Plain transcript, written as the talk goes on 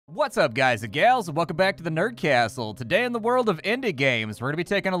What's up, guys and gals, and welcome back to the Nerd Castle. Today in the world of indie games, we're going to be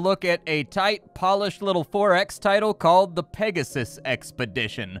taking a look at a tight, polished little 4X title called the Pegasus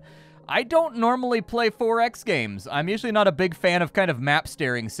Expedition. I don't normally play 4X games. I'm usually not a big fan of kind of map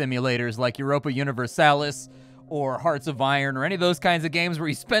staring simulators like Europa Universalis or Hearts of Iron or any of those kinds of games where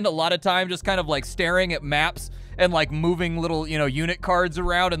you spend a lot of time just kind of like staring at maps and like moving little, unit cards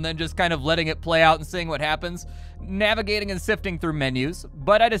around and then just kind of letting it play out and seeing what happens, navigating and sifting through menus.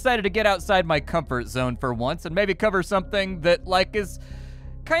 But I decided to get outside my comfort zone for once and maybe cover something that like is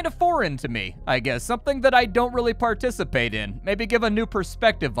kind of foreign to me, I guess. Something that I don't really participate in. Maybe give a new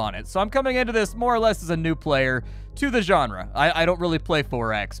perspective on it. So I'm coming into this more or less as a new player to the genre. I don't really play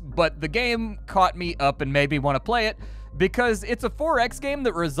 4X, but the game caught me up and made me want to play it because it's a 4X game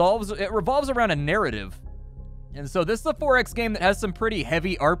that revolves around a narrative. And so this is a 4X game that has some pretty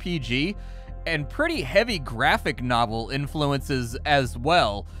heavy RPG and pretty heavy graphic novel influences as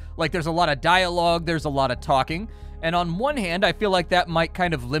well. Like there's a lot of dialogue, there's a lot of talking. And on one hand, I feel like that might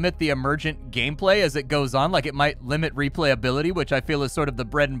kind of limit the emergent gameplay as it goes on, like it might limit replayability, which I feel is sort of the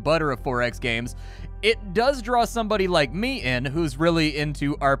bread and butter of 4X games. It does draw somebody like me in who's really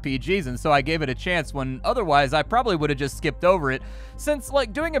into RPGs, and so I gave it a chance when otherwise I probably would have just skipped over it, since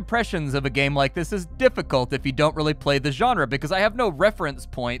like doing impressions of a game like this is difficult if you don't really play the genre, because I have no reference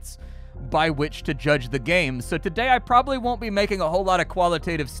points by which to judge the game. So today I probably won't be making a whole lot of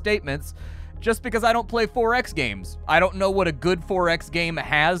qualitative statements, just because I don't play 4X games. I don't know what a good 4X game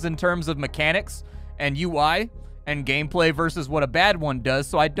has in terms of mechanics and UI and gameplay versus what a bad one does,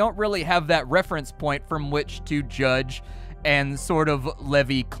 so I don't really have that reference point from which to judge and sort of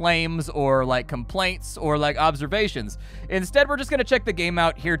levy claims or like complaints or like observations. Instead, we're just gonna check the game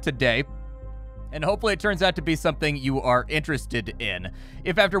out here today, and hopefully it turns out to be something you are interested in.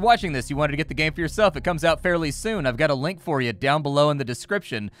 If after watching this you wanted to get the game for yourself, it comes out fairly soon. I've got a link for you down below in the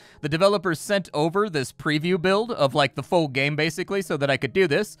description. The developers sent over this preview build of like the full game basically so that I could do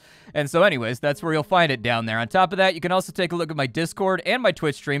this. And so anyways, that's where you'll find it down there. On top of that, you can also take a look at my Discord and my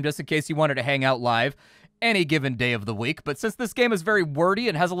Twitch stream just in case you wanted to hang out live any given day of the week. But since this game is very wordy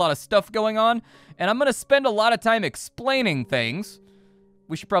and has a lot of stuff going on, and I'm gonna spend a lot of time explaining things,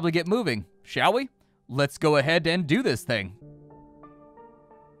 we should probably get moving, shall we? Let's go ahead and do this thing.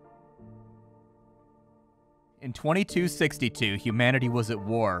 In 2262, humanity was at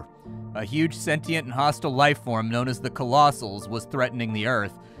war. A huge sentient and hostile life form known as the Colossals was threatening the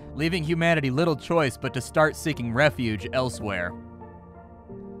Earth, leaving humanity little choice but to start seeking refuge elsewhere.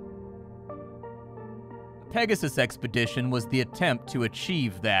 The Pegasus Expedition was the attempt to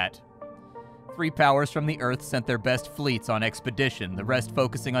achieve that. 3 powers from the Earth sent their best fleets on expedition, the rest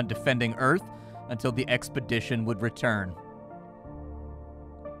focusing on defending Earth until the expedition would return.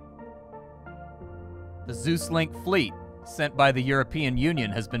 The Zeus-Link fleet, sent by the European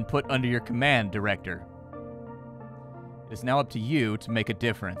Union, has been put under your command, Director. It is now up to you to make a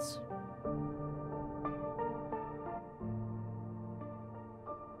difference.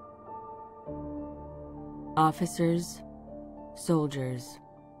 Officers, soldiers,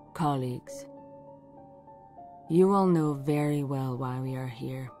 colleagues. You all know very well why we are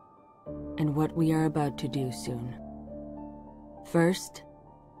here, and what we are about to do soon. First,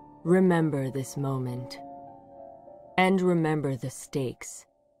 remember this moment, and remember the stakes.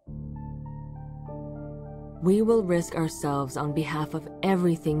 We will risk ourselves on behalf of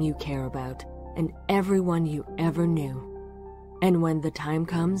everything you care about, and everyone you ever knew. And when the time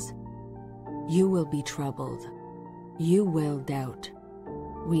comes, you will be troubled. You will doubt.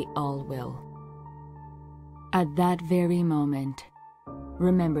 We all will. At that very moment,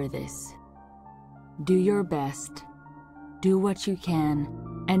 remember this. Do your best, do what you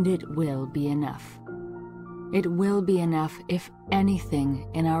can, and it will be enough. It will be enough if anything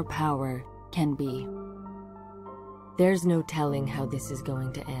in our power can be. There's no telling how this is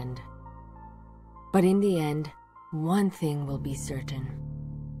going to end. But in the end, one thing will be certain.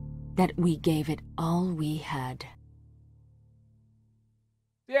 That we gave it all we had.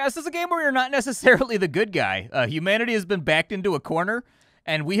 Yeah, this is a game where you're not necessarily the good guy. Humanity has been backed into a corner,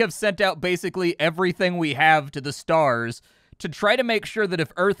 and we have sent out basically everything we have to the stars to try to make sure that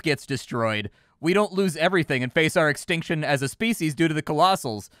if Earth gets destroyed, we don't lose everything and face our extinction as a species due to the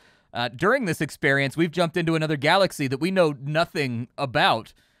Colossals. During this experience, we've jumped into another galaxy that we know nothing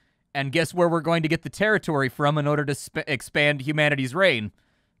about. And guess where we're going to get the territory from in order to expand humanity's reign?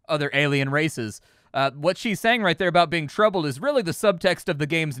 Other alien races. What she's saying right there about being troubled is really the subtext of the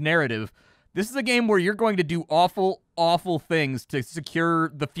game's narrative. This is a game where you're going to do awful, awful things to secure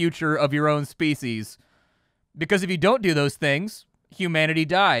the future of your own species. Because if you don't do those things, humanity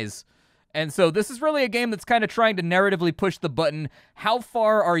dies. And so this is really a game that's kind of trying to narratively push the button. How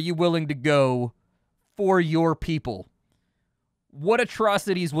far are you willing to go for your people? What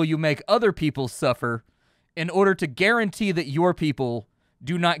atrocities will you make other people suffer in order to guarantee that your people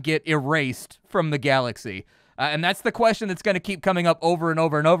do not get erased from the galaxy? And that's the question that's going to keep coming up over and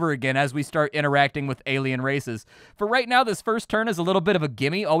over and over again as we start interacting with alien races. For right now, this first turn is a little bit of a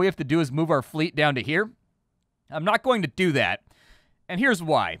gimme. All we have to do is move our fleet down to here. I'm not going to do that. And here's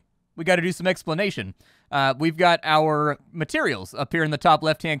why. We got to do some explanation. We've got our materials up here in the top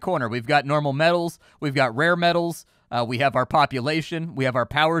left-hand corner. We've got normal metals. We've got rare metals. We have our population, we have our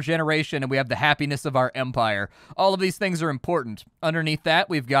power generation, and we have the happiness of our empire. All of these things are important. Underneath that,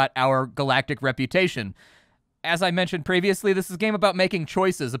 we've got our galactic reputation. As I mentioned previously, this is a game about making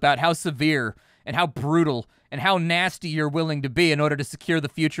choices about how severe and how brutal and how nasty you're willing to be in order to secure the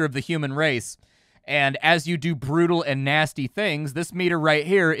future of the human race. And as you do brutal and nasty things, this meter right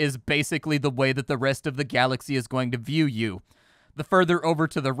here is basically the way that the rest of the galaxy is going to view you. The further over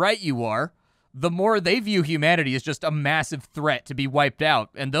to the right you are, the more they view humanity as just a massive threat to be wiped out,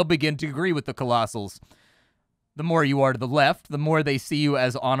 and they'll begin to agree with the Colossals. The more you are to the left, the more they see you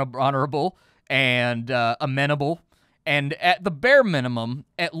as honorable and amenable, and at the bare minimum,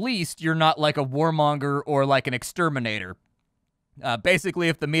 at least you're not like a warmonger or like an exterminator. Basically,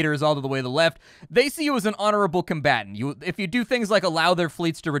 if the meter is all to the way to the left, they see you as an honorable combatant. If you do things like allow their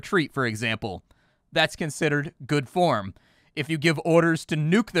fleets to retreat, for example, that's considered good form. If you give orders to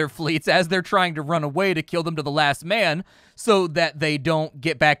nuke their fleets as they're trying to run away to kill them to the last man so that they don't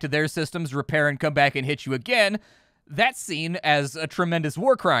get back to their systems, repair, and come back and hit you again, that's seen as a tremendous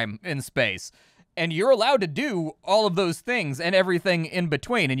war crime in space. And you're allowed to do all of those things and everything in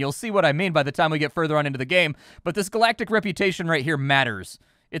between, and you'll see what I mean by the time we get further on into the game. But this galactic reputation right here matters.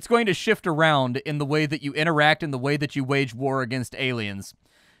 It's going to shift around in the way that you interact and the way that you wage war against aliens.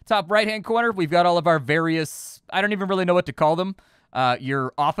 Top right-hand corner, we've got all of our various, I don't even really know what to call them,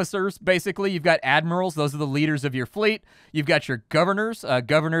 your officers, basically. You've got admirals. Those are the leaders of your fleet. You've got your governors.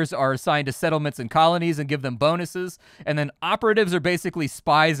 Governors are assigned to settlements and colonies and give them bonuses. And then operatives are basically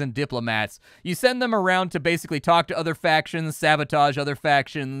spies and diplomats. You send them around to basically talk to other factions, sabotage other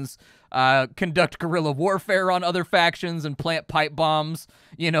factions, conduct guerrilla warfare on other factions, and plant pipe bombs,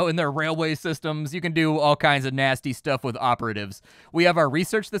 you know, in their railway systems. You can do all kinds of nasty stuff with operatives. We have our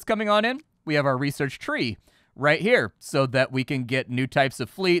research that's coming on in. We have our research tree right here so that we can get new types of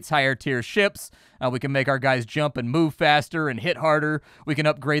fleets, higher tier ships. We can make our guys jump and move faster and hit harder. We can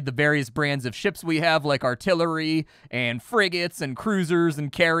upgrade the various brands of ships we have, like artillery and frigates and cruisers and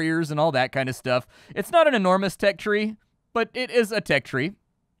carriers and all that kind of stuff. It's not an enormous tech tree, but it is a tech tree.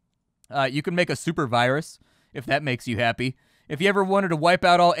 You can make a super virus, if that makes you happy. If you ever wanted to wipe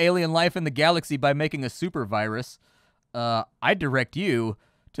out all alien life in the galaxy by making a super virus, I direct you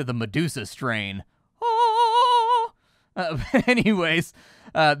to the Medusa strain. Anyways,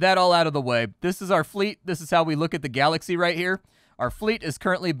 that all out of the way. This is our fleet. This is how we look at the galaxy right here. Our fleet is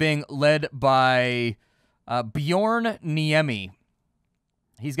currently being led by Bjorn Niemi.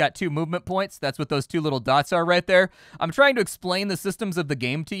 He's got 2 movement points. That's what those 2 little dots are right there. I'm trying to explain the systems of the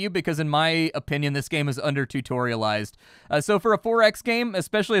game to you because, in my opinion, this game is under-tutorialized. So for a 4X game,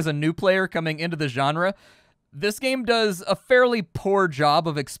 especially as a new player coming into the genre, this game does a fairly poor job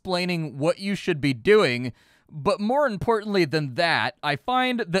of explaining what you should be doing. But more importantly than that, I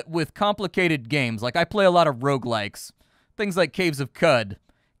find that with complicated games, like I play a lot of roguelikes, things like Caves of Cud,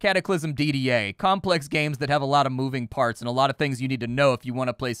 Cataclysm DDA, complex games that have a lot of moving parts and a lot of things you need to know if you want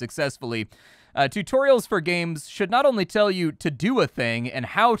to play successfully. Tutorials for games should not only tell you to do a thing and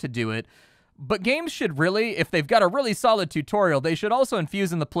how to do it, but games should really, if they've got a really solid tutorial, they should also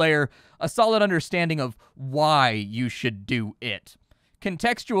infuse in the player a solid understanding of why you should do it.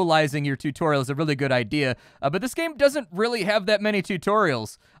 Contextualizing your tutorial is a really good idea, but this game doesn't really have that many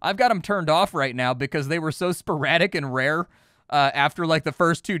tutorials. I've got them turned off right now because they were so sporadic and rare after like the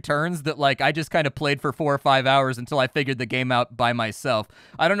first 2 turns that like I just kind of played for 4 or 5 hours until I figured the game out by myself.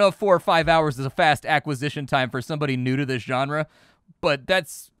 I don't know if 4 or 5 hours is a fast acquisition time for somebody new to this genre, but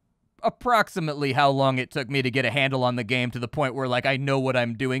that's approximately how long it took me to get a handle on the game to the point where like I know what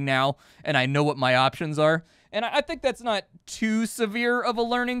I'm doing now and I know what my options are. And I think that's not too severe of a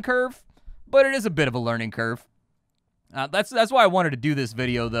learning curve, but it is a bit of a learning curve. That's why I wanted to do this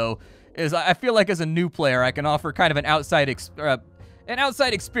video, though, is I feel like as a new player, I can offer kind of an outside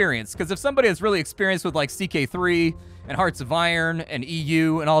experience. Because if somebody is really experienced with like CK3 and Hearts of Iron and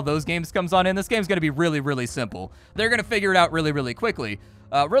EU and all those games comes on in, this game's going to be really, really simple. They're going to figure it out really, really quickly.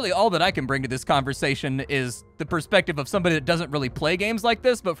 Really, all that I can bring to this conversation is the perspective of somebody that doesn't really play games like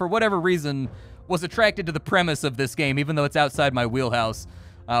this, but for whatever reason was attracted to the premise of this game, even though it's outside my wheelhouse.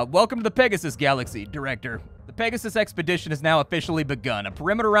 Welcome to the Pegasus Galaxy, Director. The Pegasus Expedition has now officially begun. A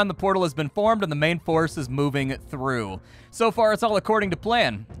perimeter around the portal has been formed and the main force is moving through. So far, it's all according to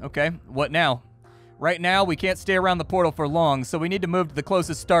plan. Okay, what now? Right now, we can't stay around the portal for long, so we need to move to the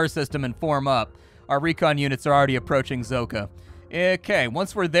closest star system and form up. Our recon units are already approaching Zoka. Okay,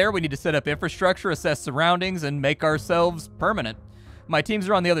 once we're there, we need to set up infrastructure, assess surroundings, and make ourselves permanent. My teams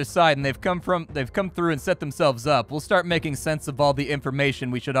are on the other side, and they've come through and set themselves up. We'll start making sense of all the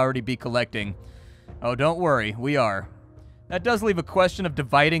information we should already be collecting. Oh, don't worry, we are. That does leave a question of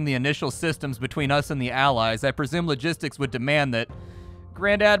dividing the initial systems between us and the Allies. I presume logistics would demand that.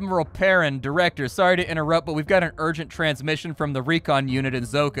 Grand Admiral Perrin, Director, sorry to interrupt, but we've got an urgent transmission from the recon unit in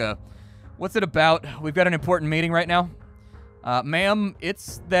Zoka. What's it about? We've got an important meeting right now. Ma'am,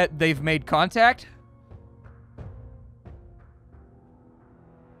 it's that they've made contact?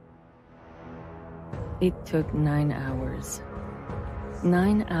 It took 9 hours.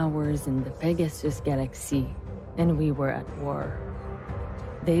 9 hours in the Pegasus Galaxy, and we were at war.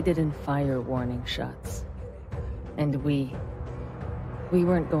 They didn't fire warning shots. And we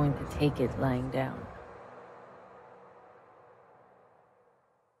weren't going to take it lying down.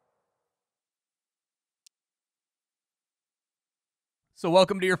 So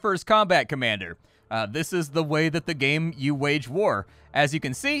welcome to your first combat, Commander. This is the way that the game you wage war. As you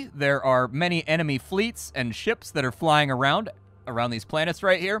can see, there are many enemy fleets and ships that are flying around these planets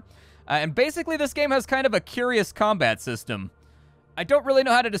right here. And basically, this game has kind of a curious combat system. I don't really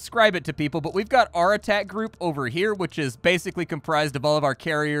know how to describe it to people, but we've got our attack group over here, which is basically comprised of all of our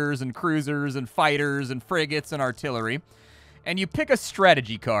carriers and cruisers and fighters and frigates and artillery. And you pick a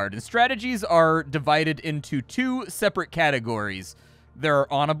strategy card, and strategies are divided into two separate categories. There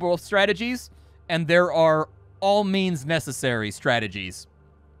are honorable strategies, and there are all means necessary strategies.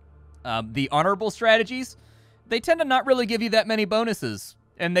 The honorable strategies, they tend to not really give you that many bonuses,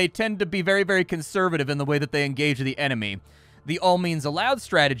 and they tend to be very, very conservative in the way that they engage the enemy. The all means allowed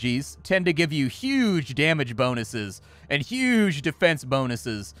strategies tend to give you huge damage bonuses and huge defense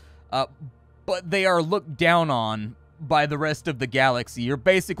bonuses, but they are looked down on by the rest of the galaxy. You're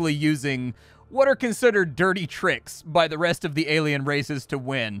basically using what are considered dirty tricks by the rest of the alien races to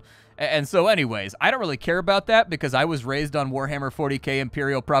win. And so anyways, I don't really care about that because I was raised on Warhammer 40k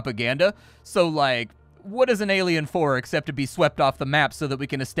Imperial propaganda. So like, what is an alien for except to be swept off the map so that we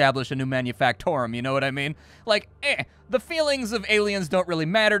can establish a new manufactorum, you know what I mean? Like, the feelings of aliens don't really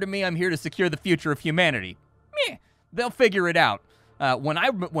matter to me. I'm here to secure the future of humanity. They'll figure it out. When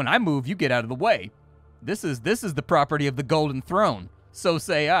I move, you get out of the way. This is the property of the Golden Throne, so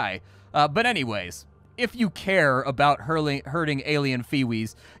say I. But anyways, if you care about hurting alien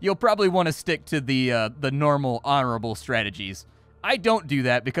Feewees, you'll probably want to stick to the normal honorable strategies. I don't do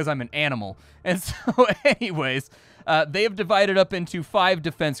that because I'm an animal. And so anyways, they have divided up into 5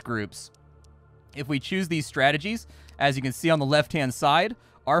 defense groups. If we choose these strategies, as you can see on the left-hand side,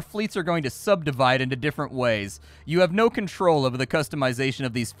 our fleets are going to subdivide into different ways. You have no control over the customization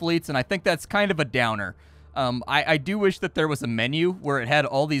of these fleets, and I think that's kind of a downer. I do wish that there was a menu where it had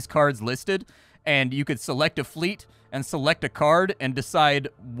all these cards listed, and you could select a fleet and select a card and decide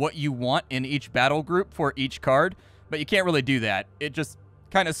what you want in each battle group for each card, but you can't really do that. It just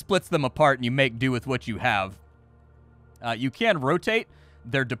kind of splits them apart and you make do with what you have. You can rotate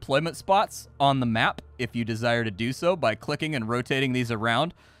their deployment spots on the map if you desire to do so by clicking and rotating these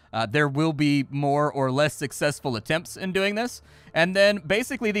around. There will be more or less successful attempts in doing this. And then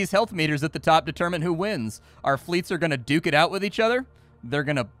basically these health meters at the top determine who wins. Our fleets are going to duke it out with each other. They're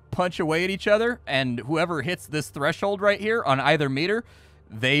going to punch away at each other. And whoever hits this threshold right here on either meter,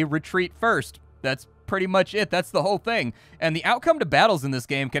 they retreat first. That's pretty much it. That's the whole thing. And the outcome to battles in this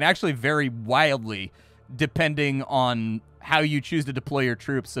game can actually vary wildly depending on how you choose to deploy your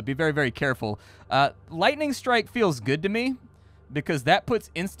troops. So be very, very careful. Lightning Strike feels good to me, because that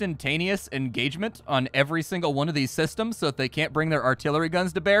puts instantaneous engagement on every single one of these systems so that they can't bring their artillery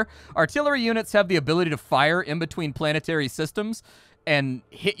guns to bear. Artillery units have the ability to fire in between planetary systems and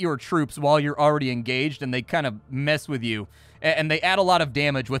hit your troops while you're already engaged, and they kind of mess with you. And they add a lot of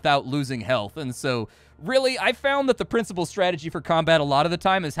damage without losing health. And so, really, I found that the principal strategy for combat a lot of the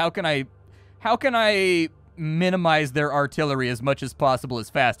time is how can I minimize their artillery as much as possible, as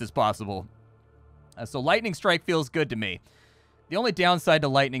fast as possible. So Lightning Strike feels good to me. The only downside to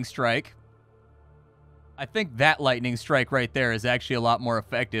Lightning Strike, I think that Lightning Strike right there is actually a lot more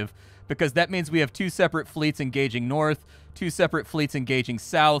effective, because that means we have 2 separate fleets engaging north, 2 separate fleets engaging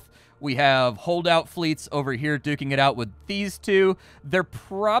south. We have holdout fleets over here duking it out with these 2. They're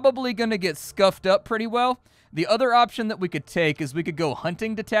probably going to get scuffed up pretty well. The other option that we could take is we could go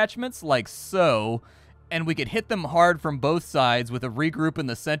hunting detachments like so, and we could hit them hard from both sides with a regroup in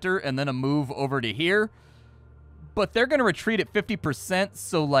the center and then a move over to here. But they're going to retreat at 50%,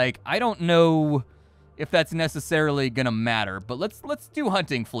 so, like, I don't know if that's necessarily going to matter. But let's do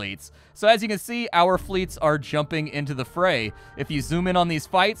hunting fleets. So as you can see, our fleets are jumping into the fray. If you zoom in on these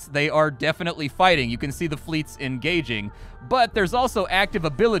fights, they are definitely fighting. You can see the fleets engaging. But there's also active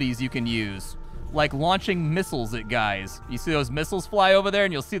abilities you can use, like launching missiles at guys. You see those missiles fly over there,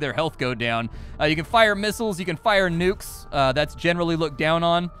 and you'll see their health go down. You can fire missiles. You can fire nukes. That's generally looked down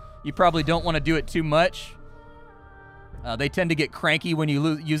on. You probably don't want to do it too much. They tend to get cranky when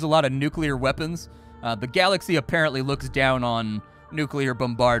you use a lot of nuclear weapons. The galaxy apparently looks down on nuclear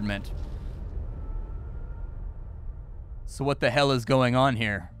bombardment. So what the hell is going on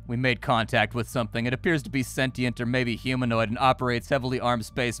here? We made contact with something. It appears to be sentient or maybe humanoid and operates heavily armed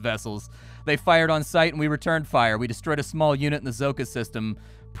space vessels. They fired on sight and we returned fire. We destroyed a small unit in the Zoka system,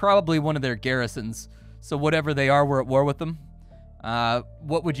 probably one of their garrisons. So whatever they are, we're at war with them.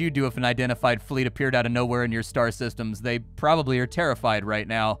 What would you do if an identified fleet appeared out of nowhere in your star systems? They probably are terrified right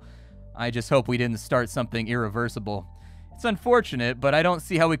now. I just hope we didn't start something irreversible. It's unfortunate, but I don't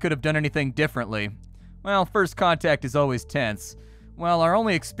see how we could have done anything differently. Well, first contact is always tense. Well, our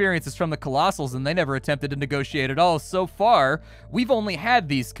only experience is from the Colossals, and they never attempted to negotiate at all. So far, we've only had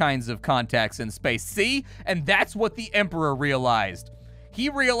these kinds of contacts in space. See? And that's what the Emperor realized. He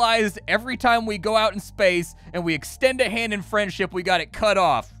realized every time we go out in space and we extend a hand in friendship, we got it cut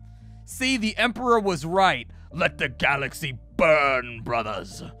off. See, the Emperor was right. Let the galaxy burn,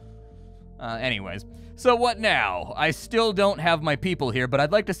 brothers. Anyways, so what now? I still don't have my people here, but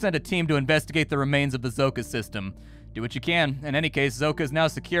I'd like to send a team to investigate the remains of the Zoka system. Do what you can. In any case, Zoka is now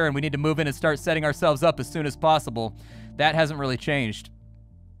secure, and we need to move in and start setting ourselves up as soon as possible. That hasn't really changed.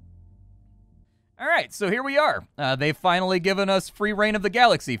 All right, so here we are. They've finally given us free reign of the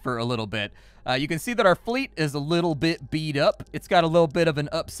galaxy for a little bit. You can see that our fleet is a little bit beat up. It's got a little bit of an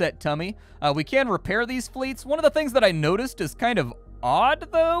upset tummy. We can repair these fleets. One of the things that I noticed is kind of odd,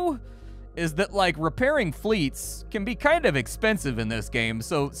 though, is that, like, repairing fleets can be kind of expensive in this game.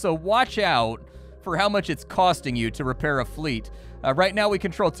 So watch out for how much it's costing you to repair a fleet. Right now, we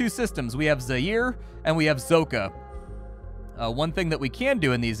control two systems. We have Zaire and we have Zoka. One thing that we can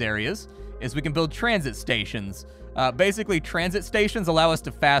do in these areas is we can build transit stations. Basically, transit stations allow us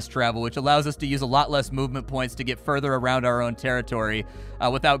to fast travel, which allows us to use a lot less movement points to get further around our own territory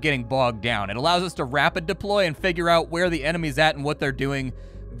without getting bogged down. It allows us to rapid deploy and figure out where the enemy's at and what they're doing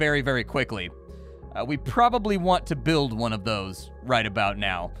very, very quickly. We probably want to build one of those right about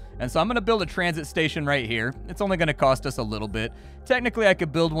now. And so I'm going to build a transit station right here. It's only going to cost us a little bit. Technically, I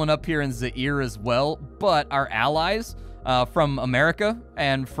could build one up here in Zaire as well, but our allies from America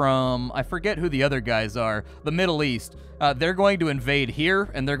and from, I forget who the other guys are, the Middle East, they're going to invade here,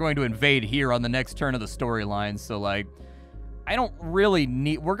 and they're going to invade here on the next turn of the storyline. So, like, I don't really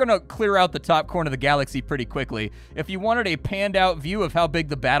need... We're going to clear out the top corner of the galaxy pretty quickly. If you wanted a panned-out view of how big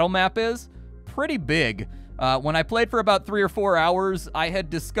the battle map is, pretty big. When I played for about 3 or 4 hours, I had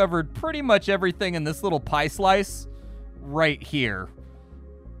discovered pretty much everything in this little pie slice right here.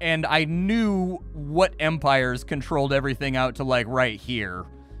 And I knew what empires controlled everything out to, like, right here.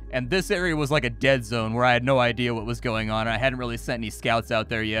 And this area was like a dead zone where I had no idea what was going on. I hadn't really sent any scouts out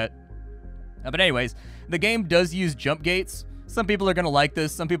there yet. But anyways, the game does use jump gates. Some people are going to like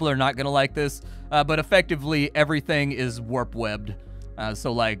this. Some people are not going to like this. But effectively, everything is warp-webbed.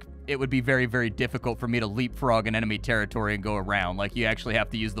 So, like, it would be very, very difficult for me to leapfrog an enemy territory and go around. Like, you actually have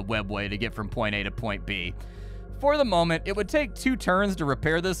to use the webway to get from point A to point B. For the moment, it would take 2 turns to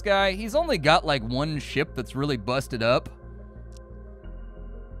repair this guy. He's only got, like, 1 ship that's really busted up.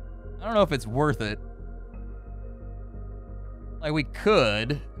 I don't know if it's worth it. Like, we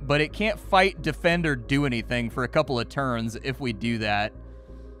could, but it can't fight, defend, or do anything for a couple of turns if we do that.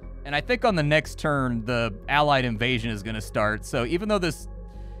 And I think on the next turn, the Allied invasion is going to start. So even though this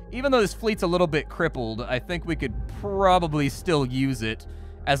fleet's a little bit crippled, I think we could probably still use it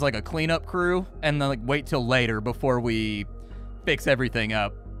as, like, a cleanup crew and then, like, wait till later before we fix everything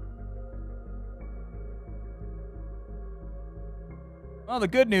up. Well, the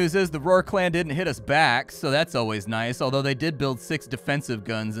good news is the Roar clan didn't hit us back, so that's always nice, although they did build 6 defensive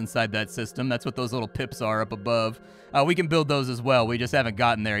guns inside that system. That's what those little pips are up above. We can build those as well. We just haven't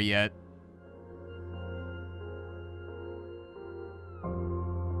gotten there yet.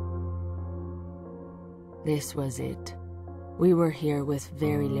 This was it. We were here with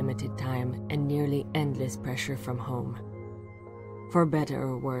very limited time and nearly endless pressure from home. For better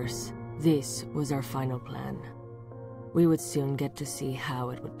or worse, this was our final plan. We would soon get to see how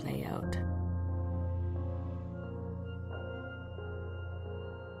it would play out.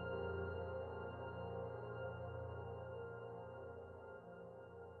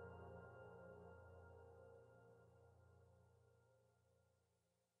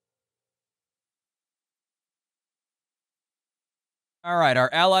 All right, our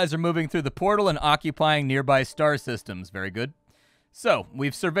allies are moving through the portal and occupying nearby star systems. Very good. So,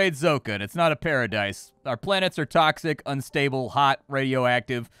 we've surveyed Zoka, and it's not a paradise. Our planets are toxic, unstable, hot,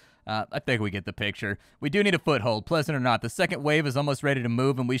 radioactive. I think we get the picture. We do need a foothold, pleasant or not. The second wave is almost ready to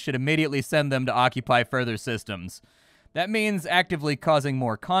move, and we should immediately send them to occupy further systems. That means actively causing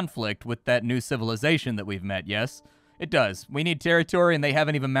more conflict with that new civilization that we've met, yes? It does. We need territory, and they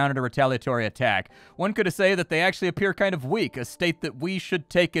haven't even mounted a retaliatory attack. One could say that they actually appear kind of weak, a state that we should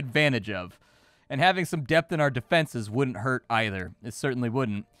take advantage of. And having some depth in our defenses wouldn't hurt either. It certainly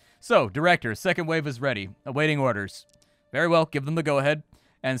wouldn't. So, Director, second wave is ready. Awaiting orders. Very well, give them the go-ahead.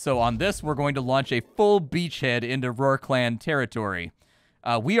 And so on this, we're going to launch a full beachhead into Roar Clan territory.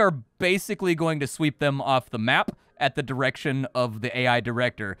 We are basically going to sweep them off the map at the direction of the AI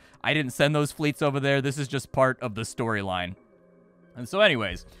Director. I didn't send those fleets over there. This is just part of the storyline. And so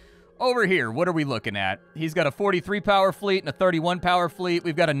anyways, over here, what are we looking at? He's got a 43 power fleet and a 31 power fleet.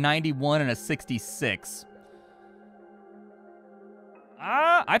 We've got a 91 and a 66.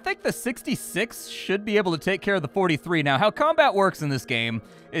 I think the 66 should be able to take care of the 43. Now, how combat works in this game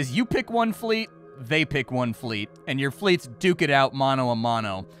is you pick one fleet, they pick one fleet, and your fleets duke it out mano a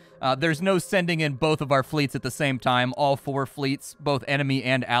mano. There's no sending in both of our fleets at the same time, all four fleets, both enemy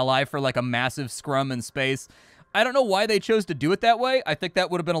and ally, for like a massive scrum in space. I don't know why they chose to do it that way. I think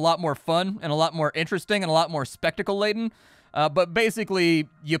that would have been a lot more fun and a lot more interesting and a lot more spectacle-laden. But basically,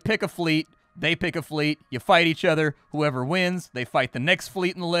 you pick a fleet, they pick a fleet, you fight each other, whoever wins, they fight the next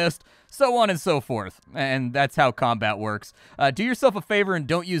fleet in the list, so on and so forth. And that's how combat works. Do yourself a favor and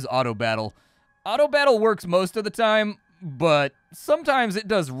don't use auto battle. Auto battle works most of the time, but sometimes it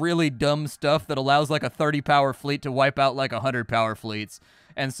does really dumb stuff that allows like a 30 power fleet to wipe out like 100 power fleets.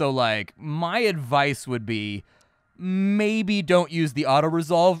 And so like, my advice would be, maybe don't use the auto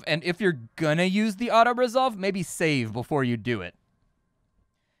resolve, and if you're gonna use the auto resolve, maybe save before you do it.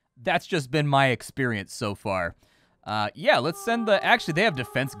 That's just been my experience so far. Yeah, let's send the... Actually, they have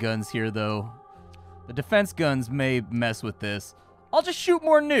defense guns here, though. The defense guns may mess with this. I'll just shoot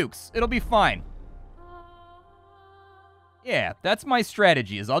more nukes. It'll be fine. Yeah, that's my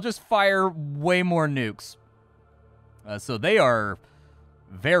strategy, is I'll just fire way more nukes. So they are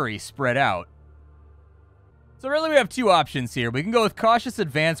very spread out. So really we have two options here. We can go with Cautious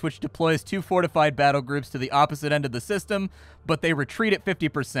Advance, which deploys 2 fortified battle groups to the opposite end of the system, but they retreat at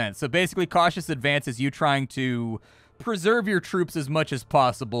 50%. So basically Cautious Advance is you trying to preserve your troops as much as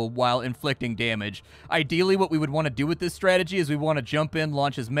possible while inflicting damage. Ideally, what we would want to do with this strategy is we want to jump in,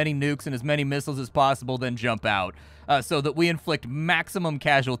 launch as many nukes and as many missiles as possible, then jump out, so that we inflict maximum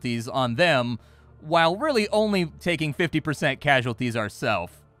casualties on them while really only taking 50% casualties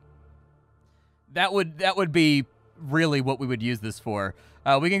ourselves. That would be really what we would use this for.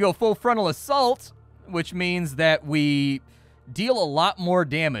 We can go full frontal assault, which means that we deal a lot more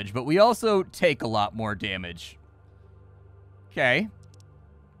damage, but we also take a lot more damage. Okay.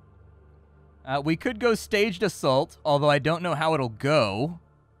 We could go staged assault, although I don't know how it'll go.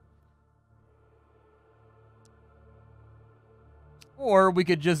 Or we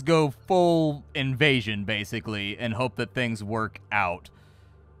could just go full invasion, basically, and hope that things work out.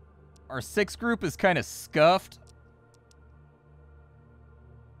 Our 6th group is kind of scuffed.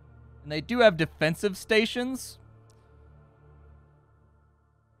 And they do have defensive stations.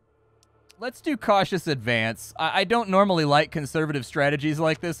 Let's do Cautious Advance. I don't normally like conservative strategies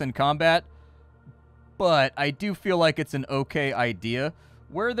like this in combat, but I do feel like it's an okay idea.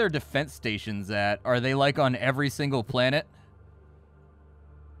 Where are their defense stations at? Are they like on every single planet?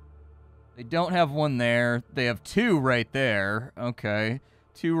 They don't have one there. They have 2 right there. Okay.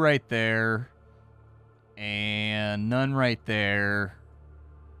 2 right there, and none right there.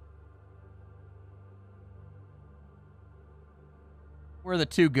 Where are the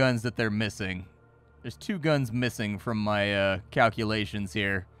 2 guns that they're missing? There's 2 guns missing from my calculations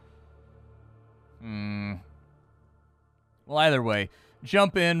here. Well, either way,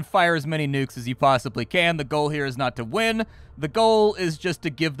 jump in, fire as many nukes as you possibly can. The goal here is not to win. The goal is just to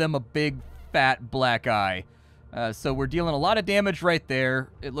give them a big, fat black eye. So we're dealing a lot of damage right there.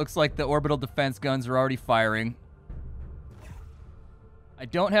 It looks like the orbital defense guns are already firing. I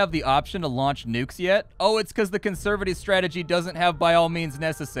don't have the option to launch nukes yet. Oh, it's because the conservative strategy doesn't have by all means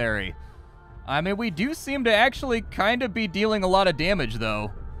necessary. I mean, we do seem to actually kind of be dealing a lot of damage,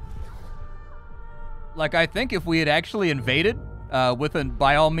 though. Like, I think if we had actually invaded with a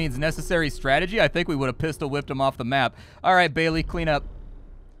by all means necessary strategy, I think we would have pistol whipped them off the map. All right, Bailey, clean up.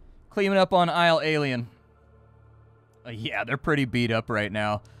 Clean up on Isle Alien. Yeah, they're pretty beat up right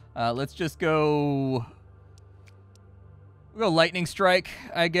now. Let's just go... We'll go Lightning Strike,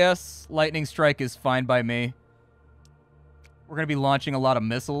 I guess. Lightning Strike is fine by me. We're going to be launching a lot of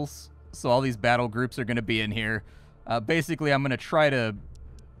missiles, so all these battle groups are going to be in here. Basically, I'm going to try to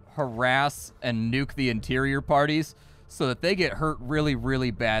harass and nuke the interior parties so that they get hurt really,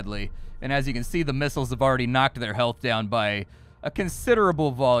 really badly. And as you can see, the missiles have already knocked their health down by a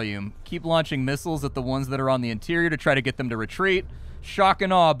considerable volume. Keep launching missiles at the ones that are on the interior to try to get them to retreat. Shock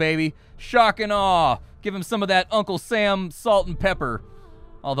and awe, baby. Shock and awe. Give him some of that Uncle Sam salt and pepper.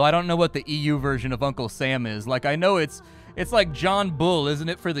 Although I don't know what the EU version of Uncle Sam is. Like, I know it's like John Bull, isn't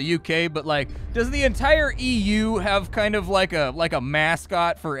it, for the UK? But, like, does the entire EU have kind of like a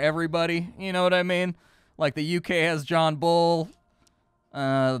mascot for everybody? You know what I mean? Like, the UK has John Bull.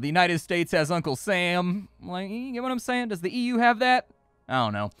 The United States has Uncle Sam. Like, you get what I'm saying? Does the EU have that? I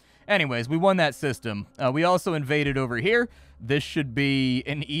don't know. Anyways, we won that system. We also invaded over here. This should be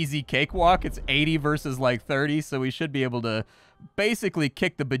an easy cakewalk. It's 80 versus, like, 30, so we should be able to basically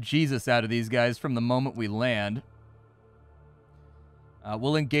kick the bejesus out of these guys from the moment we land.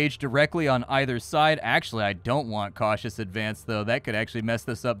 We'll engage directly on either side. Actually, I don't want cautious advance, though. That could actually mess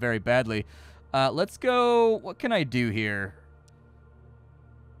this up very badly. Let's go... What can I do here?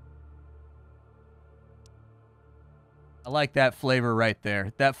 I like that flavor right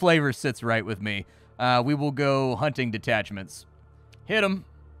there. That flavor sits right with me. We will go hunting detachments. Hit them.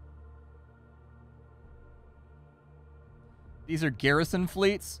 These are garrison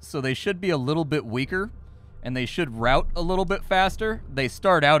fleets, so they should be a little bit weaker, and they should route a little bit faster. They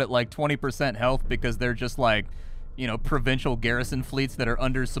start out at like 20% health because they're just like, you know, provincial garrison fleets that are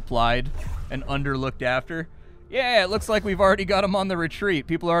undersupplied and underlooked after. Yeah, it looks like we've already got them on the retreat.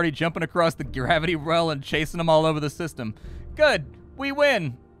 People are already jumping across the gravity well and chasing them all over the system. Good. We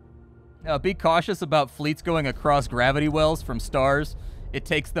win. Be cautious about fleets going across gravity wells from stars. It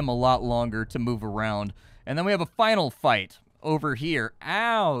takes them a lot longer to move around. And then we have a final fight over here.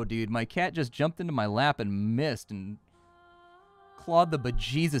 Ow, dude. My cat just jumped into my lap and missed and clawed the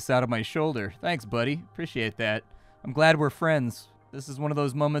bejesus out of my shoulder. Thanks, buddy. Appreciate that. I'm glad we're friends. This is one of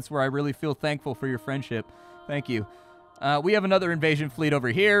those moments where I really feel thankful for your friendship. Thank you. We have another invasion fleet over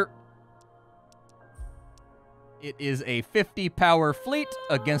here. It is a 50-power fleet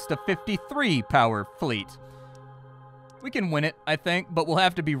against a 53-power fleet. We can win it, I think, but we'll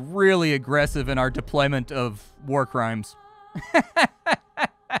have to be really aggressive in our deployment of war crimes.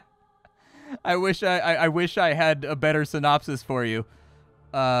 I wish I had a better synopsis for you.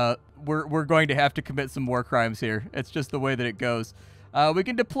 We're going to have to commit some war crimes here. It's just the way that it goes. We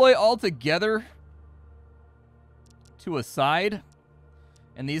can deploy all together to a side,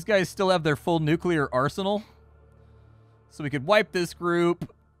 and these guys still have their full nuclear arsenal. So we could wipe this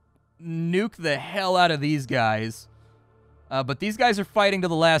group, nuke the hell out of these guys. But these guys are fighting to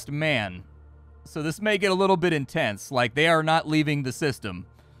the last man. So this may get a little bit intense. Like, they are not leaving the system.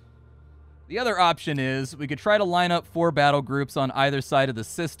 The other option is we could try to line up 4 battle groups on either side of the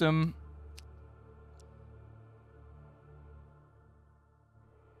system.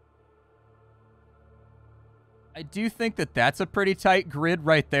 I do think that that's a pretty tight grid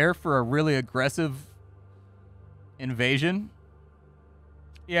right there for a really aggressive invasion.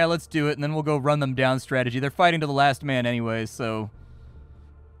 Yeah, let's do it, and then we'll go run them down strategy. They're fighting to the last man anyway, so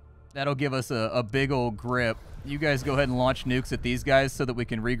that'll give us a big old grip. You guys go ahead and launch nukes at these guys so that we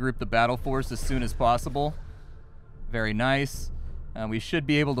can regroup the battle force as soon as possible. Very nice. We should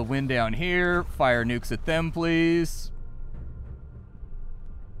be able to win down here. Fire nukes at them, please.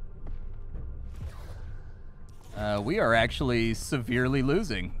 We are actually severely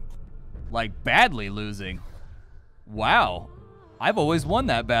losing. Like, badly losing. Wow. I've always won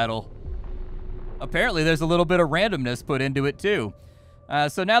that battle. Apparently, there's a little bit of randomness put into it, too.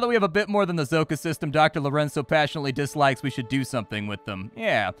 So now that we have a bit more than the Zoka system Dr. Lorenzo passionately dislikes, we should do something with them.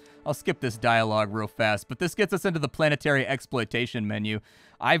 Yeah, I'll skip this dialogue real fast, but this gets us into the planetary exploitation menu.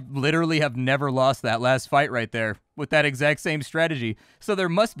 I literally have never lost that last fight right there with that exact same strategy. So there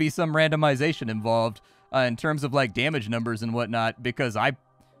must be some randomization involved in terms of, like, damage numbers and whatnot, because I've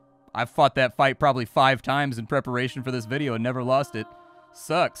fought that fight probably 5 times in preparation for this video and never lost it.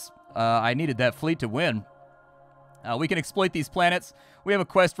 Sucks. I needed that fleet to win. We can exploit these planets. We have a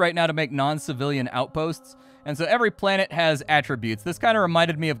quest right now to make non-civilian outposts. And so every planet has attributes. This kind of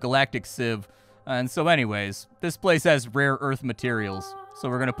reminded me of Galactic Civ. And so anyways, this place has rare earth materials. So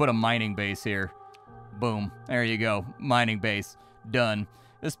we're going to put a mining base here. Boom. There you go. Mining base. Done.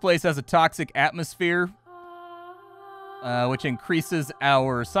 This place has a toxic atmosphere, which increases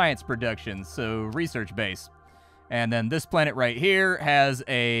our science production. So research base. And then this planet right here has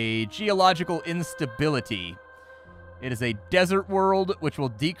a geological instability. It is a desert world, which will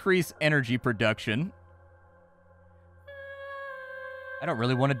decrease energy production. I don't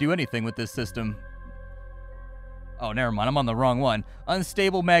really want to do anything with this system. Oh, never mind. I'm on the wrong one.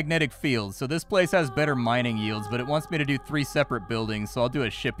 Unstable magnetic field. So this place has better mining yields, but it wants me to do 3 separate buildings, so I'll do a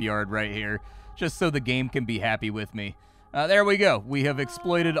shipyard right here, just so the game can be happy with me. There we go. We have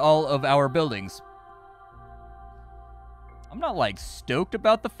exploited all of our buildings. I'm not, like, stoked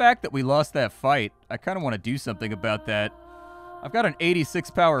about the fact that we lost that fight. I kind of want to do something about that. I've got an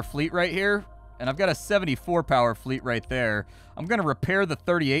 86 power fleet right here, and I've got a 74 power fleet right there. I'm going to repair the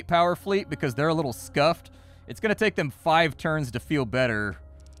 38 power fleet because they're a little scuffed. It's going to take them 5 turns to feel better,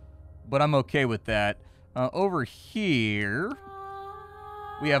 but I'm okay with that. Over here,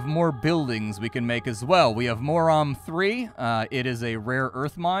 we have more buildings we can make as well. We have Morom 3. It is a rare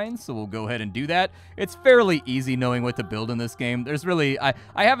earth mine, so we'll go ahead and do that. It's fairly easy knowing what to build in this game. There's really, I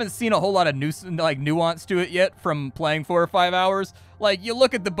haven't seen a whole lot of nuance to it yet from playing 4 or 5 hours. Like, you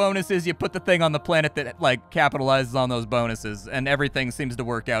look at the bonuses, you put the thing on the planet that, like, capitalizes on those bonuses, and everything seems to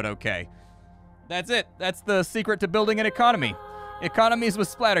work out okay. That's it. That's the secret to building an economy. Economies with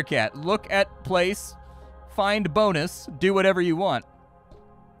Splattercat. Look at place, find bonus, do whatever you want.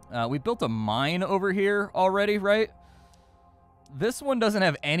 We built a mine over here already, right? This one doesn't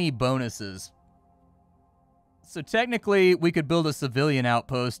have any bonuses. So technically, we could build a civilian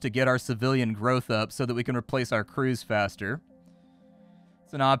outpost to get our civilian growth up so that we can replace our crews faster.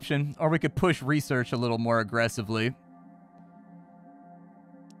 It's an option. Or we could push research a little more aggressively.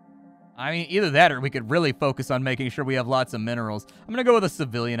 I mean, either that or we could really focus on making sure we have lots of minerals. I'm going to go with a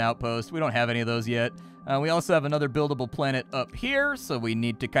civilian outpost. We don't have any of those yet. We also have another buildable planet up here, so we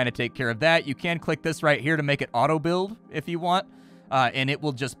need to kind of take care of that. You can click this right here to make it auto-build if you want, and it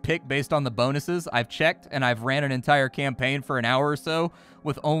will just pick based on the bonuses. I've checked, and I've ran an entire campaign for an hour or so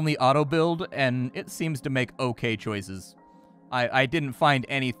with only auto-build, and it seems to make okay choices. I didn't find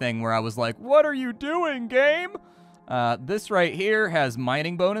anything where I was like, what are you doing, game? This right here has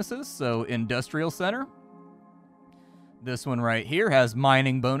mining bonuses, so Industrial Center. This one right here has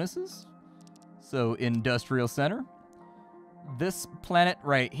mining bonuses, so Industrial Center. This planet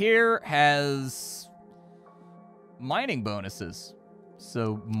right here has mining bonuses,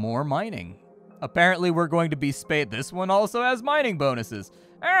 so more mining. Apparently, we're going to be this one also has mining bonuses.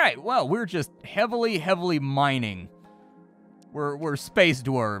 All right, well, we're just heavily mining. We're space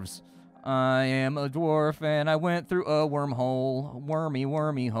dwarves. I am a dwarf and I went through a wormhole. Wormy,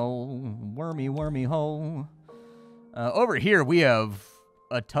 wormy hole. Wormy, wormy hole. Over here, we have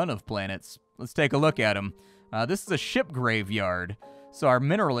a ton of planets. Let's take a look at them. This is a ship graveyard, so our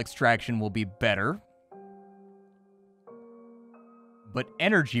mineral extraction will be better. But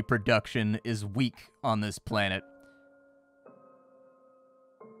energy production is weak on this planet.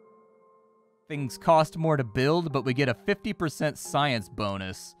 Things cost more to build, but we get a 50% science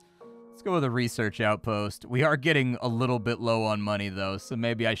bonus. Let's go with a research outpost. We are getting a little bit low on money, though, so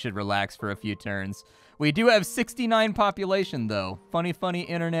maybe I should relax for a few turns. We do have 69 population, though. Funny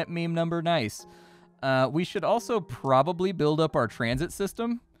internet meme number, nice. We should also probably build up our transit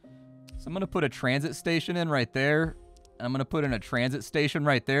system. So I'm going to put a transit station in right there. I'm going to put in a transit station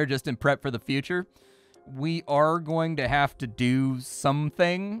right there just in prep for the future. We are going to have to do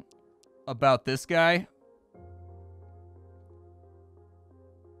something about this guy.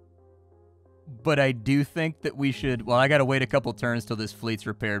 But I do think that we should... Well, I got to wait a couple turns till this fleet's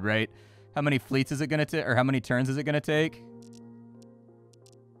repaired, right? How many fleets is it going to take? Or how many turns is it going to take?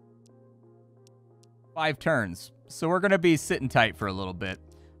 5 turns. So we're going to be sitting tight for a little bit.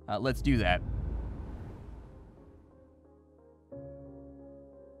 Let's do that.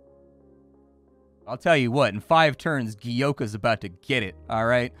 I'll tell you what, in 5 turns, Gyoka's about to get it, all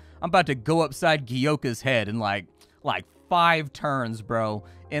right? I'm about to go upside Gyoka's head in like 5 turns, bro.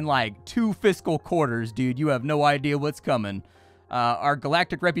 In like 2 fiscal quarters, dude. You have no idea what's coming. Our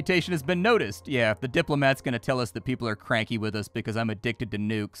galactic reputation has been noticed. Yeah, the diplomat's going to tell us that people are cranky with us because I'm addicted to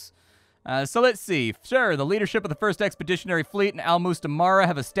nukes. So let's see. Sure, the leadership of the 1st Expeditionary Fleet and Al-Mustamara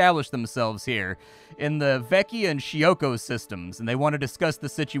have established themselves here in the Veki and Shioko systems, and they want to discuss the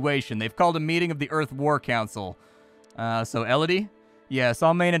situation. They've called a meeting of the Earth War Council. So Elodie? Yes,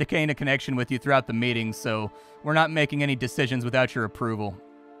 I'll maintain a connection with you throughout the meeting, so we're not making any decisions without your approval.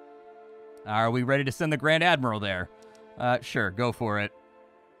 Are we ready to send the Grand Admiral there? Sure, go for it.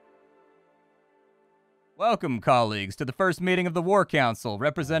 Welcome, colleagues, to the first meeting of the War Council.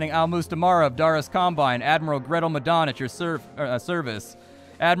 Representing Al-Mustamara of Dara's Combine, Admiral Gretel Madon at your service.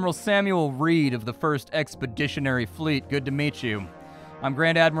 Admiral Samuel Reed of the 1st Expeditionary Fleet, good to meet you. I'm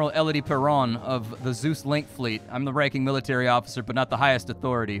Grand Admiral Elodie Perron of the Zeus Link Fleet. I'm the ranking military officer, but not the highest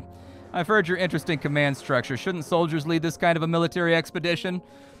authority. I've heard your interesting command structure. Shouldn't soldiers lead this kind of a military expedition?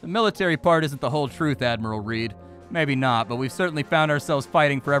 The military part isn't the whole truth, Admiral Reed. Maybe not, but we've certainly found ourselves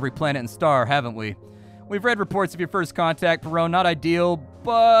fighting for every planet and star, haven't we? We've read reports of your first contact, Perone. Not ideal,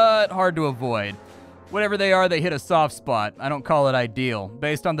 but hard to avoid. Whatever they are, they hit a soft spot. I don't call it ideal.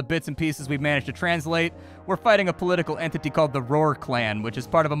 Based on the bits and pieces we've managed to translate, we're fighting a political entity called the Roar Clan, which is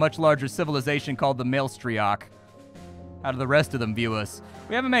part of a much larger civilization called the Maelstriak. How do the rest of them view us?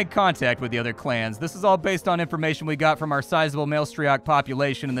 We haven't made contact with the other clans. This is all based on information we got from our sizable Maelstriak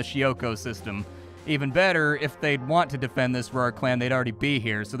population in the Shioko system. Even better, if they'd want to defend this Roar Clan, they'd already be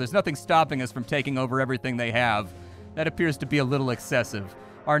here, so there's nothing stopping us from taking over everything they have. That appears to be a little excessive.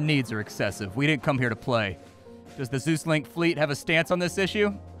 Our needs are excessive. We didn't come here to play. Does the Zeus Link fleet have a stance on this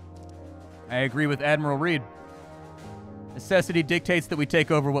issue? I agree with Admiral Reed. Necessity dictates that we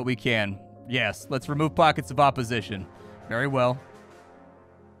take over what we can. Yes, let's remove pockets of opposition. Very well.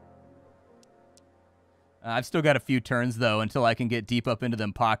 I've still got a few turns, though, until I can get deep up into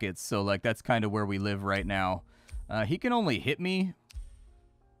them pockets, so, like, that's kind of where we live right now. He can only hit me.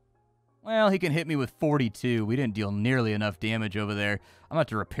 Well, he can hit me with 42. We didn't deal nearly enough damage over there. I'm about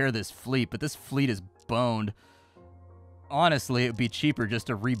to repair this fleet, but this fleet is boned. Honestly, it would be cheaper just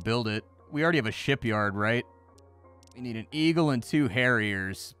to rebuild it. We already have a shipyard, right? We need an Eagle and 2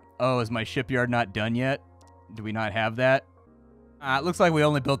 Harriers. Oh, is my shipyard not done yet? Do we not have that? It looks like we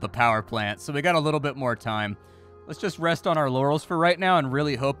only built the power plant, so we got a little bit more time. Let's just rest on our laurels for right now and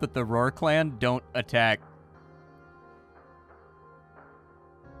really hope that the Roar Clan don't attack.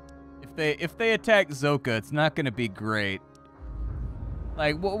 If they attack Zoka, it's not going to be great.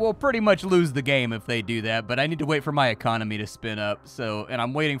 Like, we'll pretty much lose the game if they do that, but I need to wait for my economy to spin up, so, and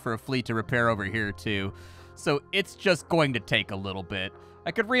I'm waiting for a fleet to repair over here, too. So it's just going to take a little bit. I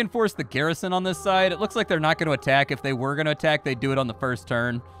could reinforce the garrison on this side. It looks like they're not going to attack. If they were going to attack, they'd do it on the first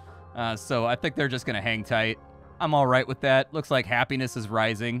turn. So I think they're just going to hang tight. I'm all right with that. Looks like happiness is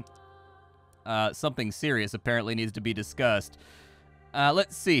rising. Something serious apparently needs to be discussed.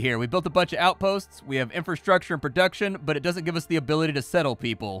 Let's see here. We built a bunch of outposts. We have infrastructure and production, but it doesn't give us the ability to settle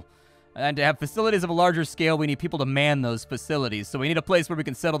people. And to have facilities of a larger scale, we need people to man those facilities. So we need a place where we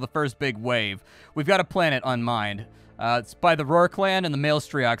can settle the first big wave. We've got a planet on mind. It's by the Roar Clan and the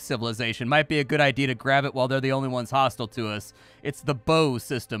Maelstriak civilization. Might be a good idea to grab it while they're the only ones hostile to us. It's the Bow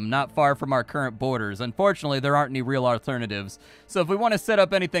system, not far from our current borders. Unfortunately, there aren't any real alternatives. So if we want to set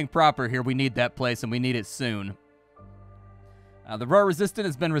up anything proper here, we need that place, and we need it soon. The Roar Resistant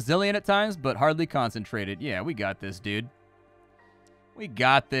has been resilient at times, but hardly concentrated. Yeah, we got this, dude. We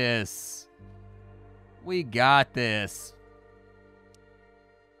got this. We got this.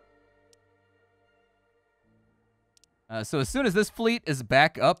 So as soon as this fleet is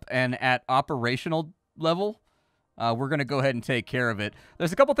back up and at operational level, we're going to go ahead and take care of it.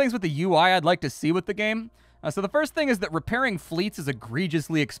 There's a couple things with the UI I'd like to see with the game. So the first thing is that repairing fleets is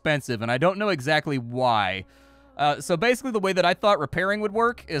egregiously expensive, and I don't know exactly why. So basically the way that I thought repairing would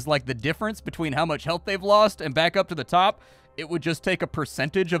work is like the difference between how much health they've lost and back up to the top. It would just take a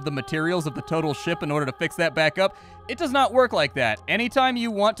percentage of the materials of the total ship in order to fix that back up. It does not work like that. Anytime you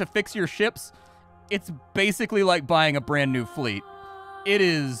want to fix your ships, it's basically like buying a brand new fleet. It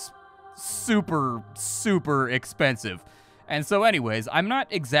is super, super expensive. And so anyways, I'm not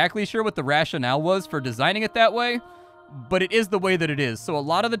exactly sure what the rationale was for designing it that way, but it is the way that it is. So a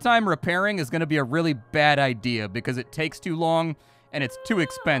lot of the time, repairing is going to be a really bad idea because it takes too long and it's too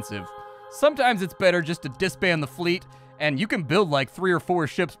expensive. Sometimes it's better just to disband the fleet, and you can build like 3 or 4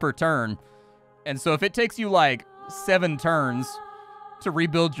 ships per turn. And so if it takes you like 7 turns to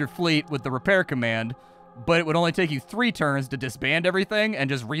rebuild your fleet with the repair command, but it would only take you 3 turns to disband everything and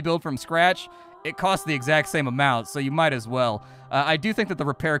just rebuild from scratch, it costs the exact same amount, so you might as well. I do think that the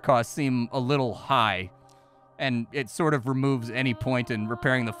repair costs seem a little high, and it sort of removes any point in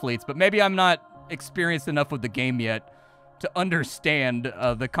repairing the fleets, but maybe I'm not experienced enough with the game yet to understand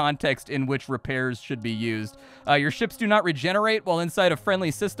the context in which repairs should be used. Your ships do not regenerate while inside of friendly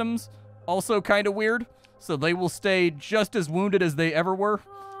systems, also kind of weird. So they will stay just as wounded as they ever were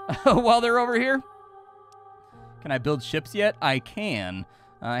while they're over here. Can I build ships yet? I can.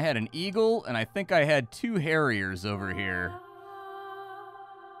 I had an Eagle, and I think I had 2 Harriers over here.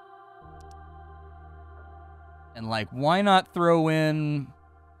 And, like, why not throw in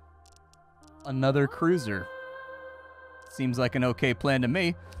another cruiser? Seems like an okay plan to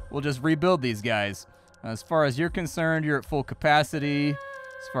me. We'll just rebuild these guys. As far as you're concerned, you're at full capacity.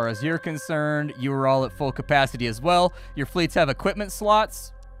 As far as you're concerned, you are all at full capacity as well. Your fleets have equipment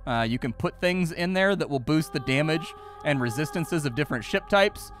slots. You can put things in there that will boost the damage and resistances of different ship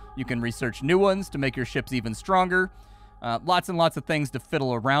types. You can research new ones to make your ships even stronger. Lots and lots of things to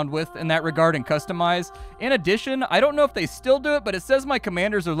fiddle around with in that regard and customize. In addition, I don't know if they still do it, but it says my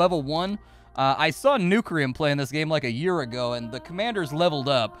commanders are level 1. I saw Nucrium play in this game like a year ago, and the commanders leveled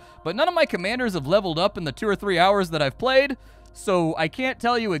up. But none of my commanders have leveled up in the 2 or 3 hours that I've played, so I can't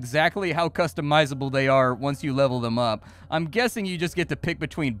tell you exactly how customizable they are once you level them up. I'm guessing you just get to pick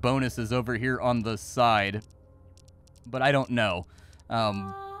between bonuses over here on the side, but I don't know.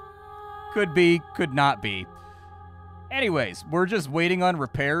 Could be, could not be. Anyways, we're just waiting on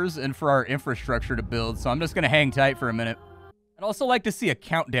repairs and for our infrastructure to build, so I'm just going to hang tight for a minute. I'd also like to see a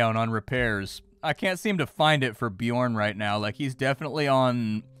countdown on repairs. I can't seem to find it for Bjorn right now. Like, he's definitely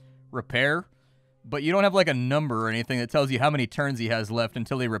on repair, but you don't have, like, a number or anything that tells you how many turns he has left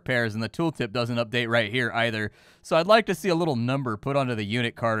until he repairs, and the tooltip doesn't update right here either. So I'd like to see a little number put onto the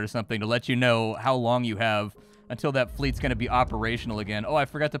unit card or something to let you know how long you have until that fleet's going to be operational again. Oh, I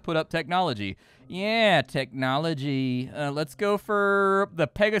forgot to put up technology. Yeah, technology. Let's go for the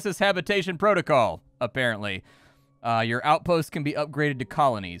Pegasus Habitation Protocol, apparently. Your outpost can be upgraded to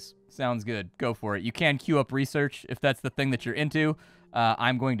colonies. Sounds good. Go for it. You can queue up research if that's the thing that you're into.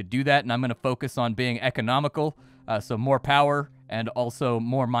 I'm going to do that, and I'm going to focus on being economical. So more power and also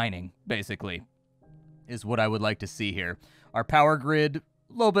more mining, basically, is what I would like to see here. Our power grid,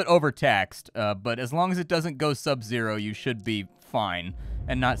 a little bit overtaxed, but as long as it doesn't go sub-zero, you should be fine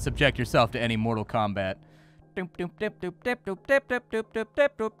and not subject yourself to any Mortal Kombat. They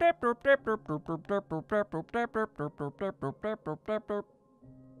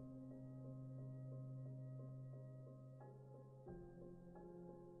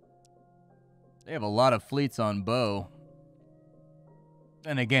have a lot of fleets on Bow.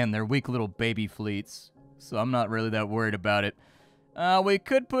 And again, they're weak little baby fleets, so I'm not really that worried about it. We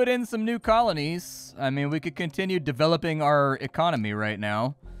could put in some new colonies. I mean, we could continue developing our economy right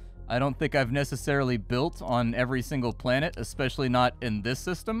now. I don't think I've necessarily built on every single planet, especially not in this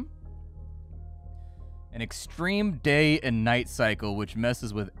system. An extreme day and night cycle, which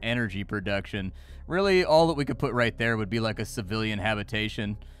messes with energy production. Really, all that we could put right there would be like a civilian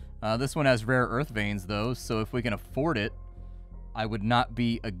habitation. This one has rare earth veins, though, so if we can afford it, I would not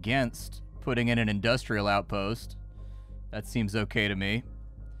be against putting in an industrial outpost. That seems okay to me.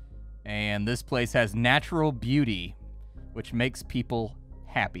 And this place has natural beauty, which makes people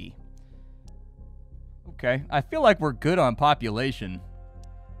happy. Okay, I feel like we're good on population.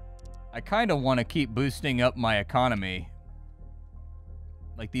 I kind of want to keep boosting up my economy.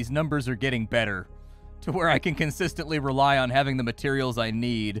 Like, these numbers are getting better to where I can consistently rely on having the materials I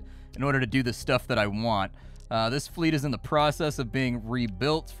need in order to do the stuff that I want. This fleet is in the process of being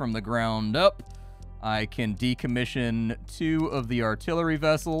rebuilt from the ground up. I can decommission 2 of the artillery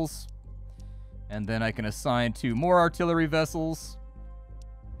vessels, and then I can assign 2 more artillery vessels.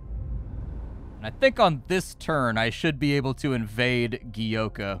 And I think on this turn, I should be able to invade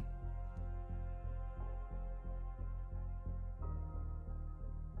Gyoka.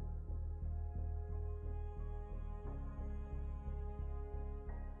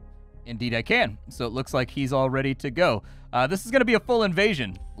 Indeed I can. So it looks like he's all ready to go. This is going to be a full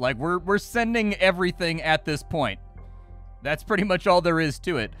invasion. Like, we're sending everything at this point. That's pretty much all there is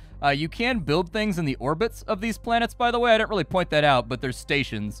to it. You can build things in the orbits of these planets, by the way. I didn't really point that out, but there's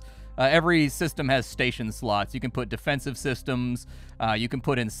stations. Every system has station slots. You can put defensive systems. You can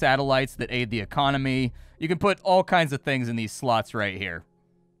put in satellites that aid the economy. You can put all kinds of things in these slots right here,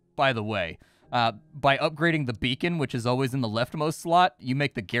 by the way. By upgrading the beacon, which is always in the leftmost slot, you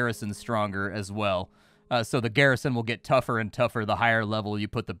make the garrison stronger as well. So the garrison will get tougher and tougher the higher level you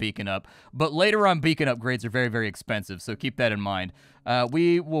put the beacon up. But later on, beacon upgrades are very, very expensive, so keep that in mind.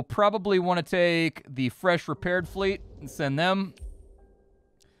 We will probably want to take the fresh repaired fleet and send them.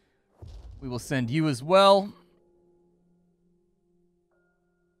 We will send you as well.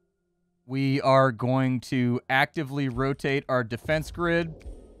 We are going to actively rotate our defense grid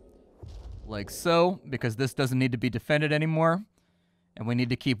like so, because this doesn't need to be defended anymore. And we need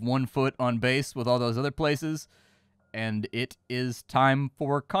to keep 1 foot on base with all those other places. And it is time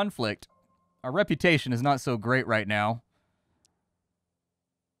for conflict. Our reputation is not so great right now,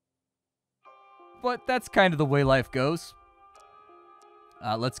 but that's kind of the way life goes.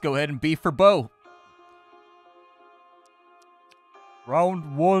 Let's go ahead and B for Bow.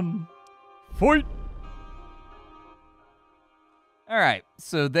 Round 1. Fight! Alright,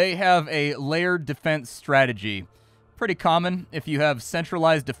 so they have a layered defense strategy. Pretty common if you have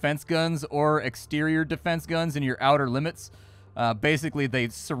centralized defense guns or exterior defense guns in your outer limits. Basically, they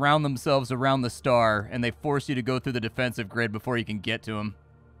surround themselves around the star, and they force you to go through the defensive grid before you can get to them.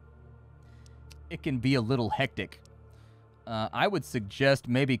 It can be a little hectic. I would suggest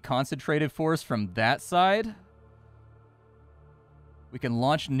maybe concentrated force from that side. We can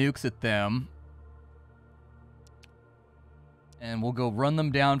launch nukes at them. And we'll go run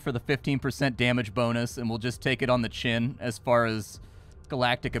them down for the 15% damage bonus, and we'll just take it on the chin as far as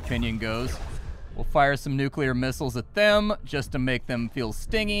Galactic opinion goes. We'll fire some nuclear missiles at them just to make them feel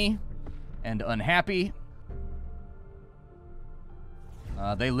stingy and unhappy.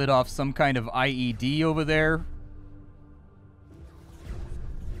 They lit off some kind of IED over there.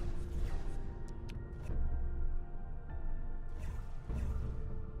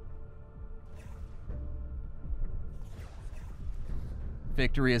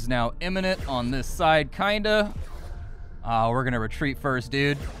 Victory is now imminent on this side, kinda. We're gonna retreat first,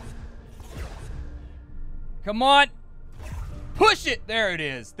 dude. Come on! Push it! There it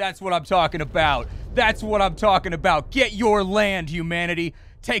is. That's what I'm talking about. That's what I'm talking about. Get your land, humanity.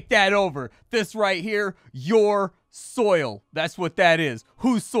 Take that over. This right here, your soil. That's what that is.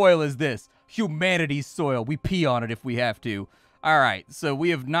 Whose soil is this? Humanity's soil. We pee on it if we have to. All right, so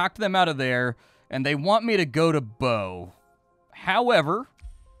we have knocked them out of there, and they want me to go to Bow. However,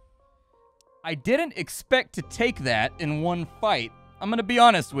 I didn't expect to take that in one fight. I'm going to be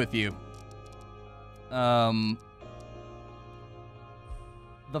honest with you. The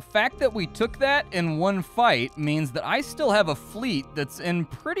fact that we took that in one fight means that I still have a fleet that's in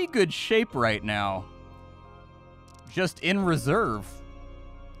pretty good shape right now. Just in reserve.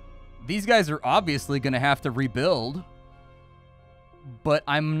 These guys are obviously going to have to rebuild. But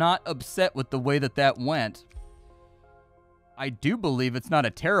I'm not upset with the way that that went. I do believe it's not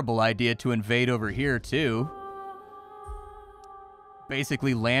a terrible idea to invade over here, too.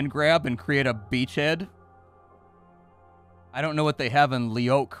 Basically land grab and create a beachhead. I don't know what they have in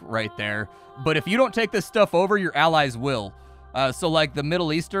Leok right there. But if you don't take this stuff over, your allies will. So, like, the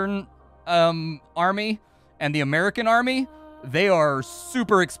Middle Eastern army and the American army, they are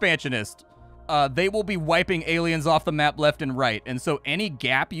super expansionist. They will be wiping aliens off the map left and right. And so any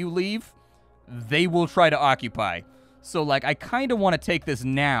gap you leave, they will try to occupy. So, like, I kind of want to take this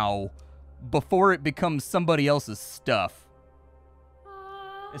now before it becomes somebody else's stuff.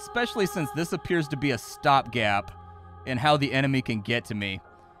 Especially since this appears to be a stopgap in how the enemy can get to me.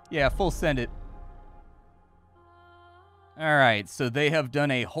 Yeah, full send it. All right, so they have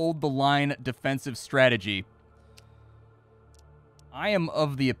done a hold-the-line defensive strategy. I am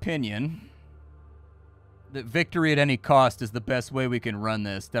of the opinion that victory at any cost is the best way we can run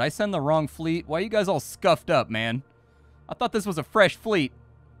this. Did I send the wrong fleet? Why are you guys all scuffed up, man? I thought this was a fresh fleet.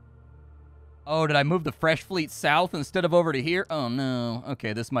 Oh, did I move the fresh fleet south instead of over to here? Oh, no.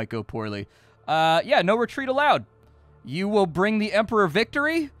 Okay, this might go poorly. Yeah, no retreat allowed. You will bring the Emperor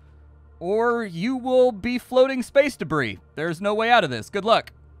victory, or you will be floating space debris. There's no way out of this. Good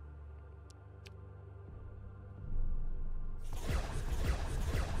luck.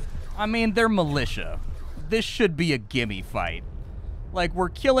 I mean, they're militia. This should be a gimme fight. Like, we're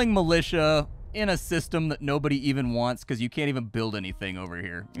killing militia in a system that nobody even wants because you can't even build anything over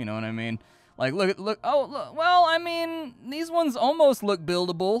here. You know what I mean? Like, look. Oh, look, well, I mean, these ones almost look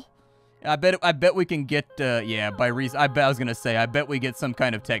buildable. I bet we can get, yeah, by reason, I was going to say, I bet we get some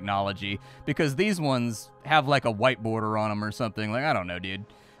kind of technology because these ones have like a white border on them or something. Like, I don't know, dude.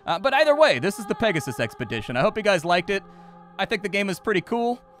 But either way, this is the Pegasus Expedition. I hope you guys liked it. I think the game is pretty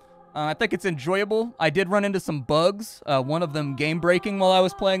cool. I think it's enjoyable. I did run into some bugs, one of them game-breaking while I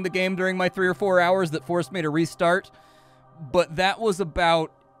was playing the game during my 3 or 4 hours that forced me to restart. But that was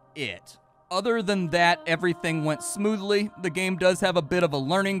about it. Other than that, everything went smoothly. The game does have a bit of a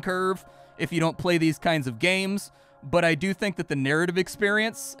learning curve if you don't play these kinds of games. But I do think that the narrative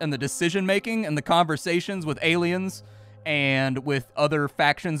experience and the decision-making and the conversations with aliens and with other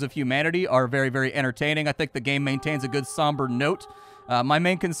factions of humanity are very, very entertaining. I think the game maintains a good somber note. My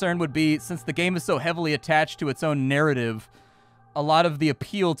main concern would be, since the game is so heavily attached to its own narrative, a lot of the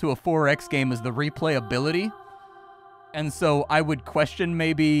appeal to a 4X game is the replayability. And so I would question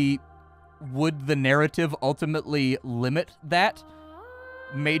maybe, would the narrative ultimately limit that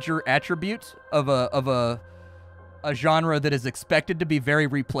major attribute of a genre that is expected to be very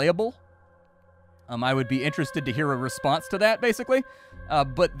replayable? I would be interested to hear a response to that, basically.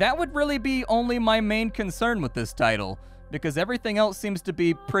 But that would really be only my main concern with this title, because everything else seems to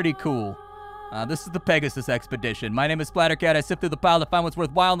be pretty cool. This is the Pegasus Expedition. My name is Splattercat. I sift through the pile to find what's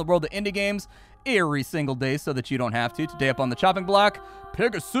worthwhile in the world of indie games every single day so that you don't have to. Today up on the chopping block,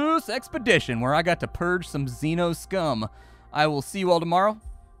 Pegasus Expedition, where I got to purge some Xeno scum. I will see you all tomorrow.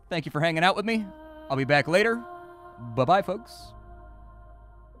 Thank you for hanging out with me. I'll be back later. Bye-bye, folks.